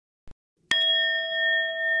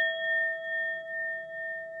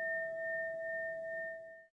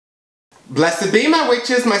Blessed be my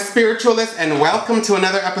witches, my spiritualists, and welcome to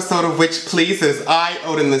another episode of Witch Pleases. I,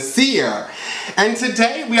 Odin the Seer. And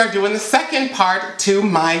today we are doing the second part to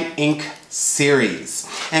my ink series.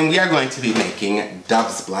 And we are going to be making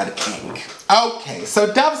Dove's Blood ink. Okay,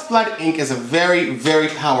 so Dove's Blood ink is a very, very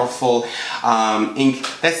powerful ink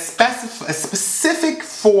that's specific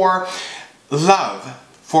for love,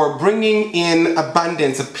 for bringing in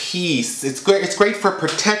abundance, of peace. It's great for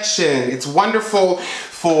protection. It's wonderful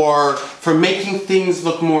for making things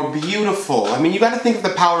look more beautiful. I mean, you got to think of the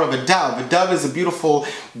power of a dove. A dove is a beautiful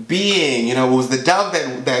being. You know, it was the dove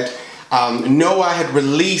that Noah had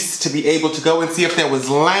released to be able to go and see if there was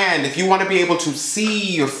land. If you want to be able to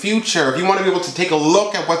see your future, if you want to be able to take a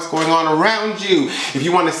look at what's going on around you, if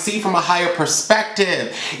you want to see from a higher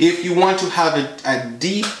perspective, if you want to have a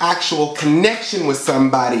deep actual connection with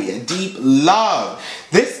somebody, a deep love,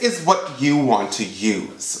 this is what you want to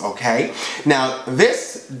use, okay? Now,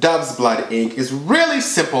 this Dove's Blood ink is really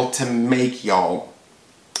simple to make, y'all.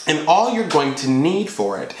 And all you're going to need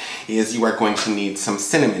for it is you are going to need some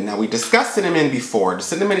cinnamon. Now, we discussed cinnamon before. The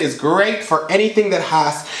cinnamon is great for anything that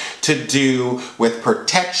has to do with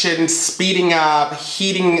protection, speeding up,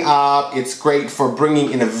 heating up. It's great for bringing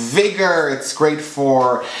in a vigor. It's great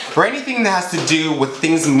for anything that has to do with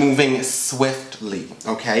things moving swiftly,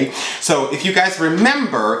 okay? So if you guys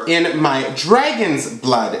remember, in my Dragon's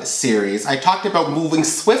Blood series, I talked about moving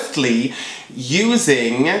swiftly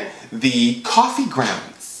using the coffee grounds.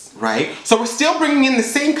 Right? So we're still bringing in the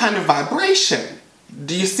same kind of vibration.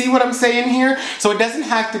 Do you see what I'm saying here? So it doesn't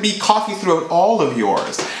have to be coffee throughout all of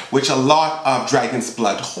yours, which a lot of Dragon's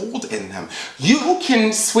Blood hold in them. You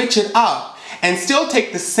can switch it up and still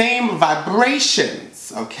take the same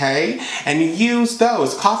vibrations, okay? And use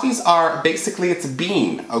those. Coffees are basically, it's a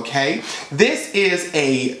bean, okay? This is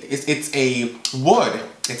it's a wood,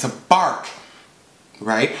 it's a bark.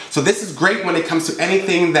 Right? So this is great when it comes to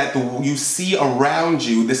anything that you see around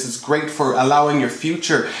you. This is great for allowing your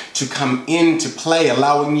future to come into play,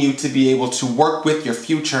 allowing you to be able to work with your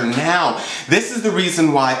future now. This is the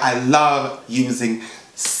reason why I love using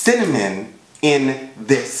cinnamon in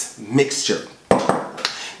this mixture.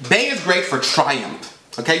 Bay is great for triumph.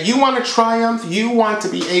 Okay, you want to triumph, you want to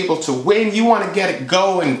be able to win, you want to get it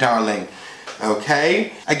going, darling.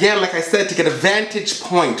 Okay? Again, like I said, to get a vantage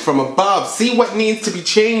point from above, see what needs to be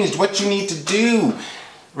changed, what you need to do,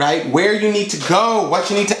 right? Where you need to go,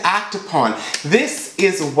 what you need to act upon. This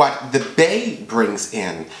is what the bay brings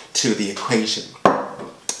in to the equation.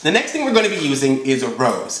 The next thing we're going to be using is a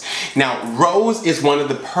rose. Now, rose is one of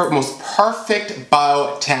the most perfect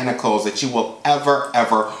botanicals that you will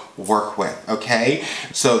ever work with, okay?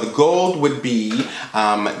 So the gold would be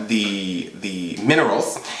the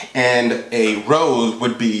minerals, and a rose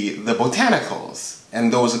would be the botanicals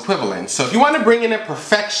and those equivalents. So if you want to bring in a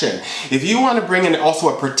perfection, if you want to bring in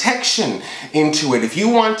also a protection into it, if you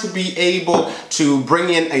want to be able to bring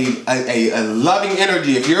in a loving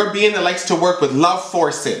energy, if you're a being that likes to work with love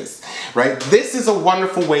forces, right? This is a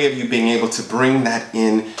wonderful way of you being able to bring that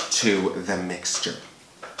into the mixture.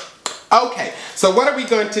 Okay, so what are we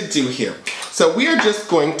going to do here? So we are just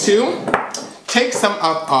going to take some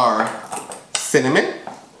of our cinnamon.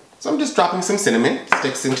 So I'm just dropping some cinnamon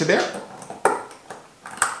sticks into there.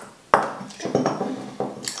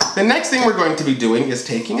 The next thing we're going to be doing is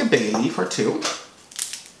taking a bay leaf or two,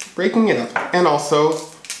 breaking it up, and also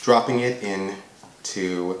dropping it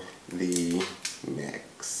into the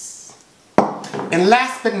mix. And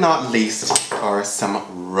last but not least are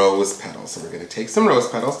some rose petals. So we're going to take some rose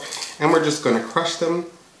petals and we're just going to crush them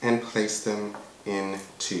and place them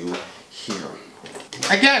into here.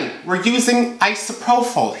 Again, we're using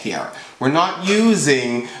isopropyl here. We're not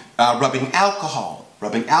using rubbing alcohol.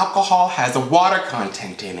 Rubbing alcohol has a water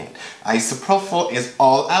content in it. Isopropyl is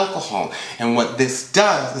all alcohol. And what this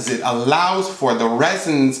does is it allows for the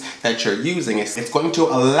resins that you're using, it's going to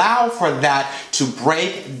allow for that to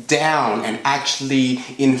break down and actually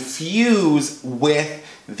infuse with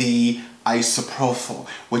the isopropyl,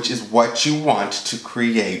 which is what you want to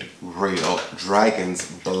create real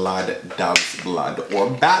dragon's blood, dove's blood, or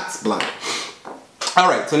bat's blood.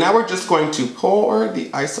 Alright, so now we're just going to pour the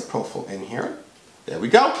isopropyl in here. There we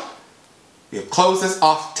go. You close this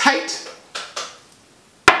off tight.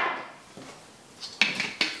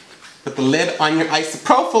 Put the lid on your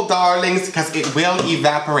isopropyl, darlings, because it will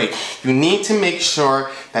evaporate. You need to make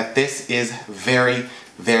sure that this is very,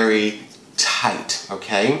 very tight,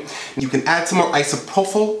 okay? You can add some more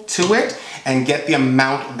isopropyl to it and get the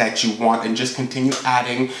amount that you want and just continue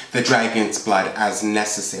adding the dragon's blood as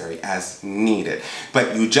necessary, as needed.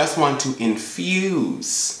 But you just want to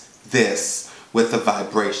infuse this with the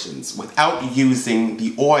vibrations without using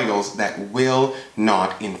the oils that will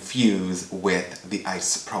not infuse with the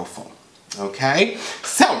isopropyl. Okay?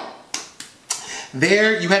 So,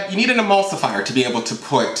 there you need an emulsifier to be able to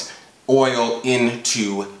put oil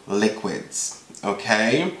into liquids,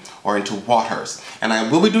 okay? Or into waters. And I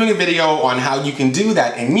will be doing a video on how you can do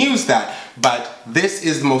that and use that, but this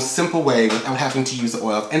is the most simple way without having to use the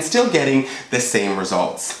oils and still getting the same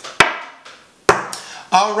results.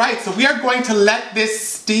 Alright, so we are going to let this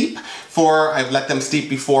steep for, I've let them steep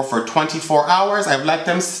before for 24 hours, I've let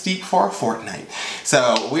them steep for a fortnight.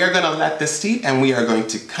 So we are going to let this steep and we are going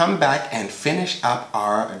to come back and finish up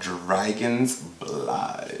our dragon's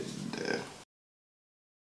blood.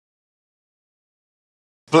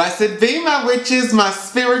 Blessed be my witches, my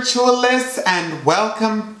spiritualists, and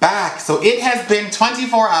welcome back. So it has been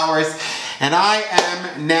 24 hours and I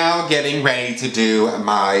am now getting ready to do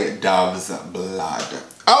my dove's blood.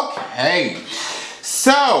 Okay,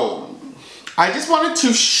 so I just wanted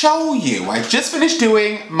to show you, I just finished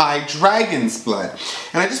doing my dragon's blood,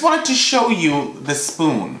 and I just wanted to show you the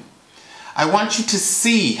spoon. I want you to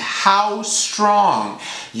see how strong,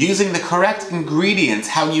 using the correct ingredients,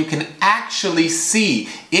 how you can actually see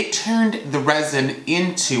it turned the resin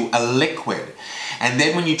into a liquid. And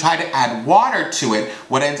then when you try to add water to it,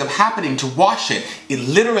 what ends up happening to wash it, it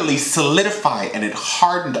literally solidified and it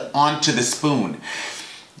hardened onto the spoon.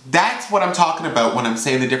 That's what I'm talking about when I'm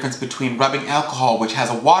saying the difference between rubbing alcohol, which has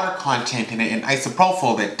a water content in it, and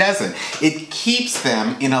isopropyl that doesn't. It keeps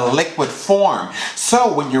them in a liquid form.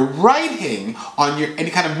 So when you're writing on any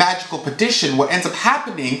kind of magical petition, what ends up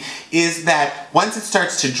happening is that once it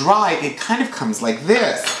starts to dry, it kind of comes like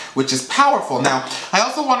this, which is powerful. Now, I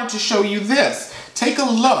also wanted to show you this. Take a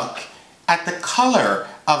look at the color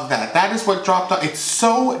of that. That is what dropped off. It's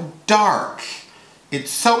so dark. It's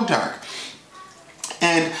so dark.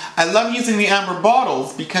 And I love using the amber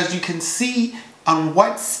bottles because you can see on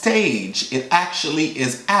what stage it actually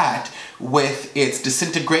is at with its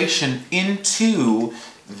disintegration into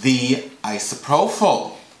the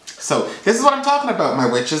isopropyl. So this is what I'm talking about,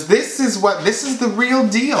 my witches. This is the real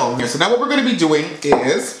deal. So now what we're going to be doing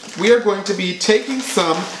is we are going to be taking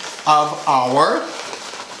some of our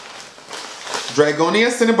Dragonia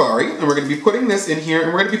Cinnabari and we're going to be putting this in here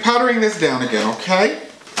and we're going to be powdering this down again, okay?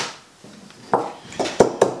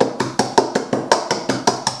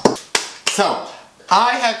 So,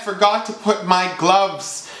 I had forgot to put my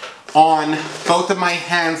gloves on both of my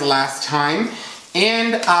hands last time,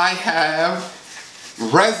 and I have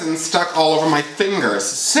resin stuck all over my fingers.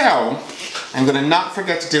 So, I'm going to not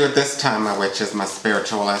forget to do it this time, my witches, my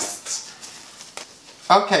spiritualists.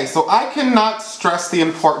 Okay, so I cannot stress the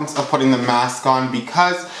importance of putting the mask on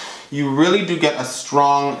because you really do get a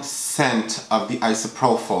strong scent of the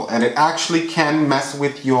isopropyl, and it actually can mess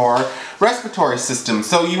with your respiratory system.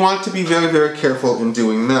 So you want to be very, very careful in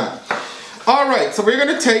doing that. Alright, so we're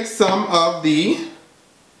going to take some of the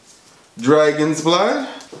dragon's blood,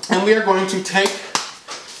 and we are going to take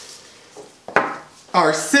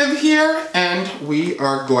our sieve here, and we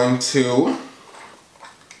are going to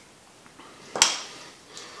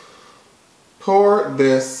pour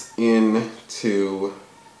this into...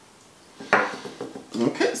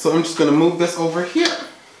 Okay, so I'm just going to move this over here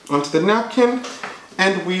onto the napkin,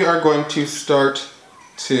 and we are going to start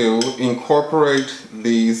to incorporate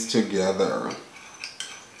these together.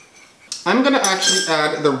 I'm going to actually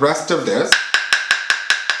add the rest of this.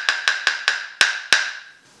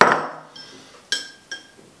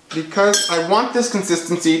 Because I want this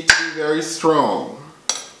consistency to be very strong.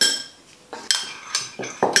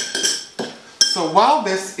 So while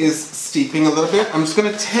this is steeping a little bit, I'm just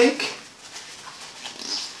going to take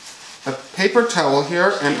a paper towel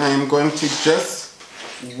here and I am going to just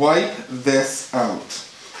wipe this out.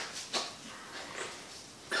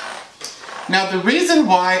 Now the reason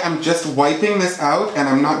why I'm just wiping this out and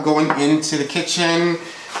I'm not going into the kitchen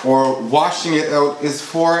or washing it out is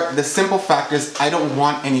for the simple fact is I don't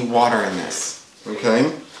want any water in this,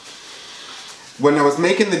 okay? When I was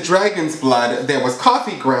making the dragon's blood, there was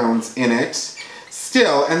coffee grounds in it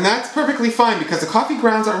still, and that's perfectly fine because the coffee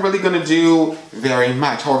grounds aren't really going to do very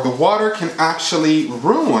much. However, the water can actually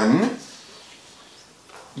ruin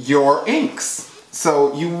your inks.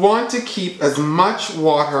 So you want to keep as much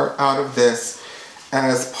water out of this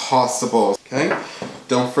as possible. Okay?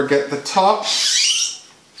 Don't forget the top.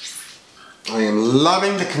 I am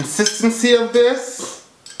loving the consistency of this.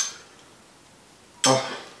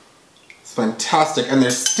 Oh, it's fantastic. And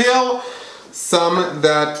there's still some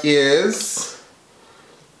that is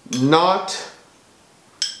not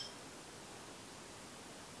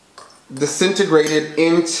disintegrated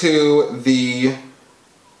into the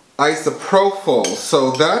isopropyl.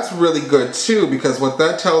 So that's really good too, because what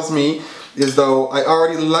that tells me is though I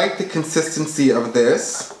already like the consistency of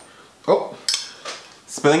this. Oh,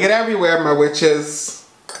 spilling it everywhere, my witches.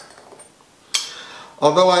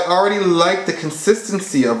 Although I already like the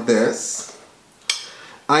consistency of this,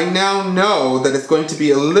 I now know that it's going to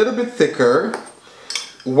be a little bit thicker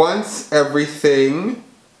once everything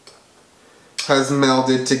has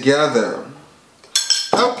melded together.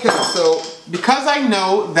 Okay, so because I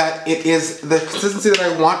know that it is the consistency that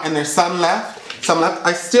I want and there's some left,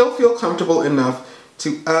 I still feel comfortable enough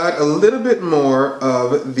to add a little bit more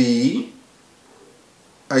of the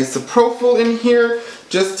isopropyl in here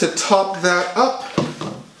just to top that up.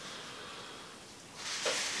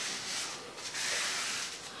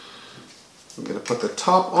 I'm gonna put the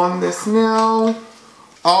top on this now.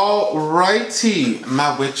 Alrighty,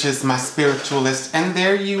 my witches, my spiritualists, and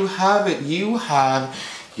there you have it. You have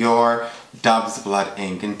your Dove's Blood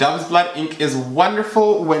ink. And Dove's Blood ink is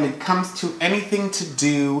wonderful when it comes to anything to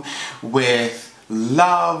do with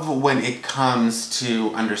love, when it comes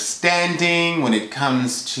to understanding, when it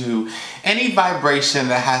comes to any vibration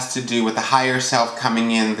that has to do with the higher self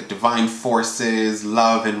coming in, the divine forces,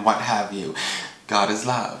 love, and what have you. God is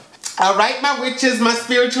love. Alright, my witches, my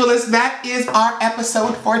spiritualists, that is our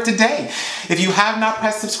episode for today. If you have not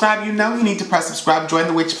pressed subscribe, you know you need to press subscribe, join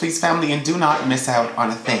the Witch Please family, and do not miss out on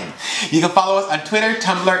a thing. You can follow us on Twitter,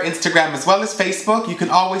 Tumblr, Instagram, as well as Facebook. You can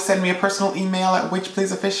always send me a personal email at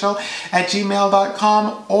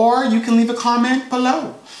witchpleaseofficial@gmail.com, or you can leave a comment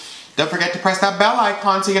below. Don't forget to press that bell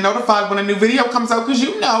icon so you're notified when a new video comes out, because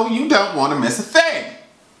you know you don't want to miss a thing.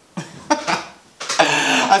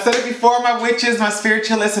 I said it before, my witches, my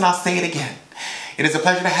spiritualists, and I'll say it again. It is a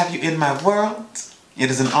pleasure to have you in my world. It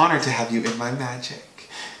is an honor to have you in my magic.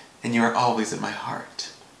 And you are always in my heart.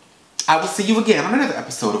 I will see you again on another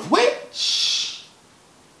episode of Witch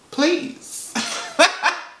Please.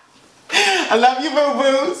 I love you,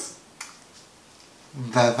 boo-boos.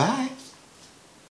 Bye-bye.